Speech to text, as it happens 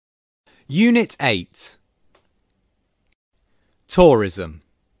Unit 8. Tourism.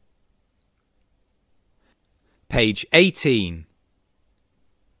 Page 18.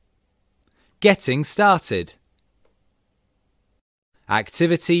 Getting started.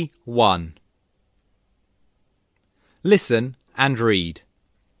 Activity 1. Listen and read.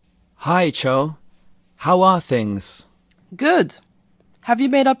 Hi, Cho. How are things? Good. Have you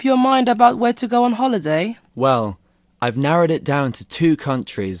made up your mind about where to go on holiday? Well, I've narrowed it down to 2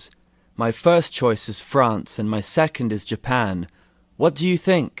 countries. My first choice is France and my second is Japan. What do you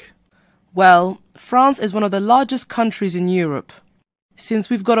think? Well, France is one of the largest countries in Europe.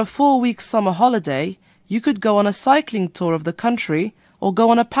 Since we've got a 4-week summer holiday, you could go on a cycling tour of the country or go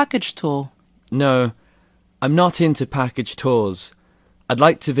on a package tour. No, I'm not into package tours. I'd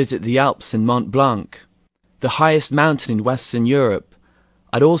like to visit the Alps and Mont Blanc, the highest mountain in Western Europe.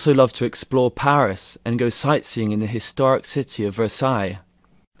 I'd also love to explore Paris and go sightseeing in the historic city of Versailles.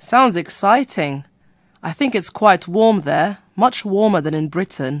 Sounds exciting. I think it's quite warm there, much warmer than in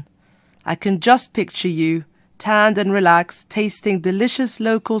Britain. I can just picture you, tanned and relaxed, tasting delicious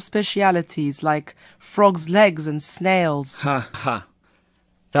local specialities like frog's legs and snails. Ha ha.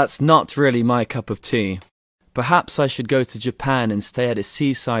 That's not really my cup of tea. Perhaps I should go to Japan and stay at a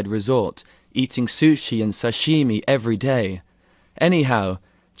seaside resort, eating sushi and sashimi every day. Anyhow,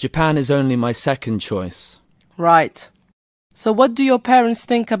 Japan is only my second choice. Right. So what do your parents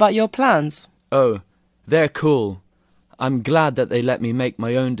think about your plans? Oh, they're cool. I'm glad that they let me make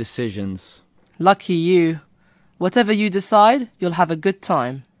my own decisions. Lucky you. Whatever you decide, you'll have a good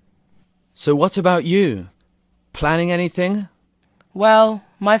time. So what about you? Planning anything? Well,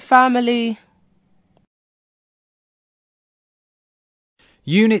 my family...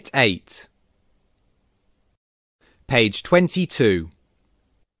 Unit 8. Page 22.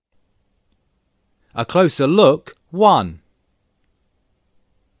 A closer look 1.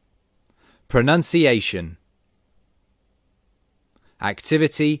 Pronunciation.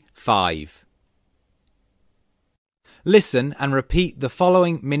 Activity 5. Listen and repeat the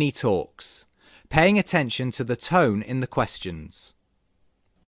following mini-talks, paying attention to the tone in the questions.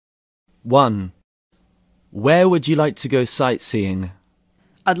 1. Where would you like to go sightseeing?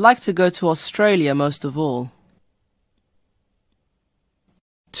 I'd like to go to Australia most of all.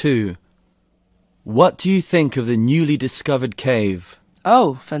 2. What do you think of the newly discovered cave?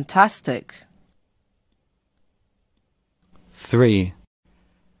 Oh, fantastic. 3.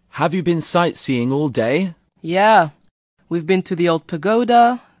 Have you been sightseeing all day? Yeah, we've been to the old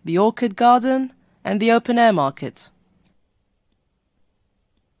pagoda, the orchid garden, and the open-air market.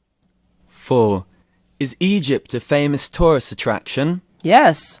 4. Is Egypt a famous tourist attraction?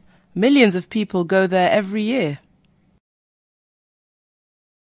 Yes, millions of people go there every year.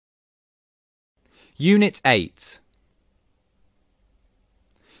 Unit 8.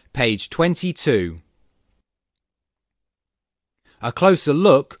 Page 22. A closer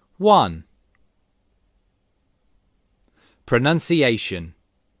look 1. Pronunciation.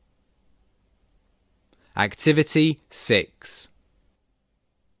 Activity 6.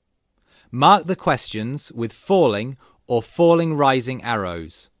 Mark the questions with falling or falling rising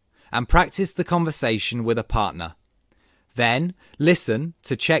arrows and practice the conversation with a partner. Then listen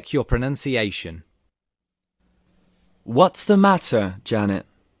to check your pronunciation. What's the matter, Janet?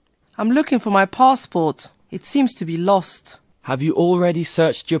 I'm looking for my passport. It seems to be lost. Have you already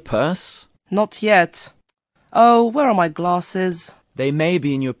searched your purse? Not yet. Oh, where are my glasses? They may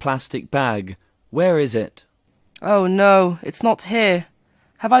be in your plastic bag. Where is it? Oh no, it's not here.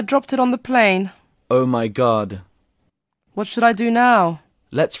 Have I dropped it on the plane? Oh my God. What should I do now?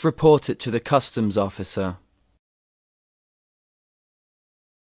 Let's report it to the customs officer.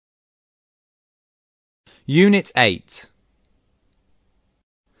 Unit 8.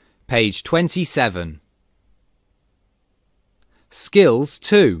 Page 27. Skills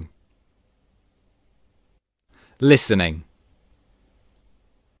 2. Listening.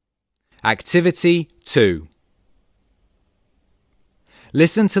 Activity 2.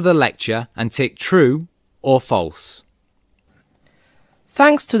 Listen to the lecture and tick true or false.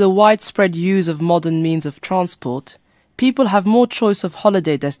 Thanks to the widespread use of modern means of transport, people have more choice of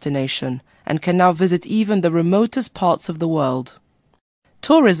holiday destination and can now visit even the remotest parts of the world.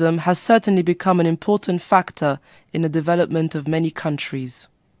 Tourism has certainly become an important factor in the development of many countries.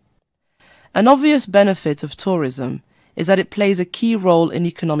 An obvious benefit of tourism is that it plays a key role in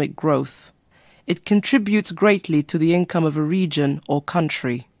economic growth. It contributes greatly to the income of a region or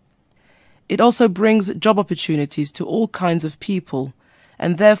country. It also brings job opportunities to all kinds of people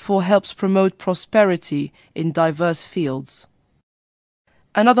and therefore helps promote prosperity in diverse fields.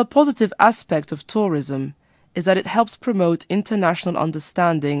 Another positive aspect of tourism is that it helps promote international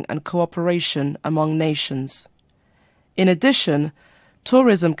understanding and cooperation among nations. In addition,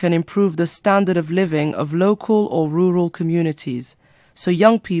 tourism can improve the standard of living of local or rural communities, so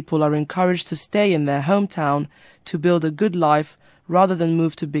young people are encouraged to stay in their hometown to build a good life rather than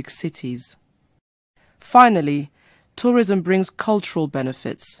move to big cities. Finally, tourism brings cultural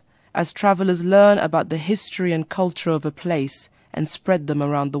benefits, as travelers learn about the history and culture of a place and spread them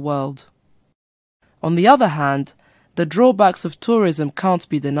around the world. On the other hand, the drawbacks of tourism can't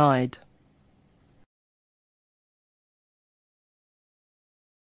be denied.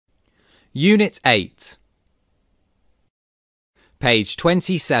 Unit 8, page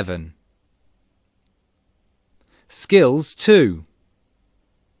 27. Skills 2.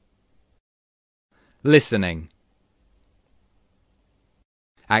 Listening.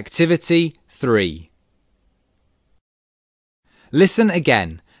 Activity 3. Listen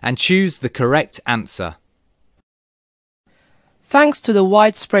again and choose the correct answer. Thanks to the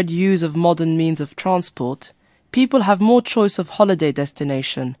widespread use of modern means of transport, people have more choice of holiday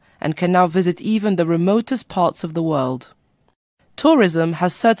destination and can now visit even the remotest parts of the world. Tourism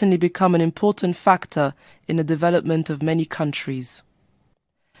has certainly become an important factor in the development of many countries.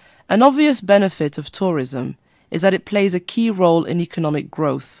 An obvious benefit of tourism is that it plays a key role in economic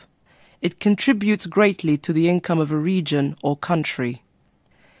growth. It contributes greatly to the income of a region or country.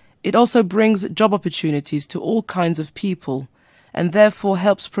 It also brings job opportunities to all kinds of people and therefore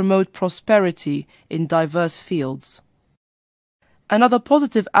helps promote prosperity in diverse fields. Another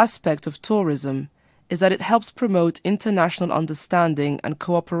positive aspect of tourism is that it helps promote international understanding and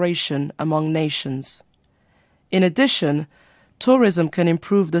cooperation among nations. In addition, tourism can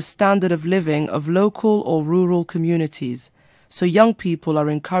improve the standard of living of local or rural communities, so young people are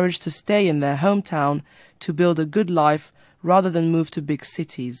encouraged to stay in their hometown to build a good life rather than move to big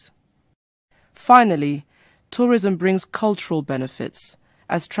cities. Finally, tourism brings cultural benefits,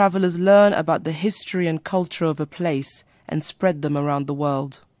 as travelers learn about the history and culture of a place and spread them around the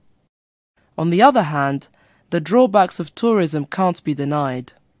world. On the other hand, the drawbacks of tourism can't be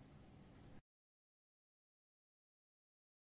denied.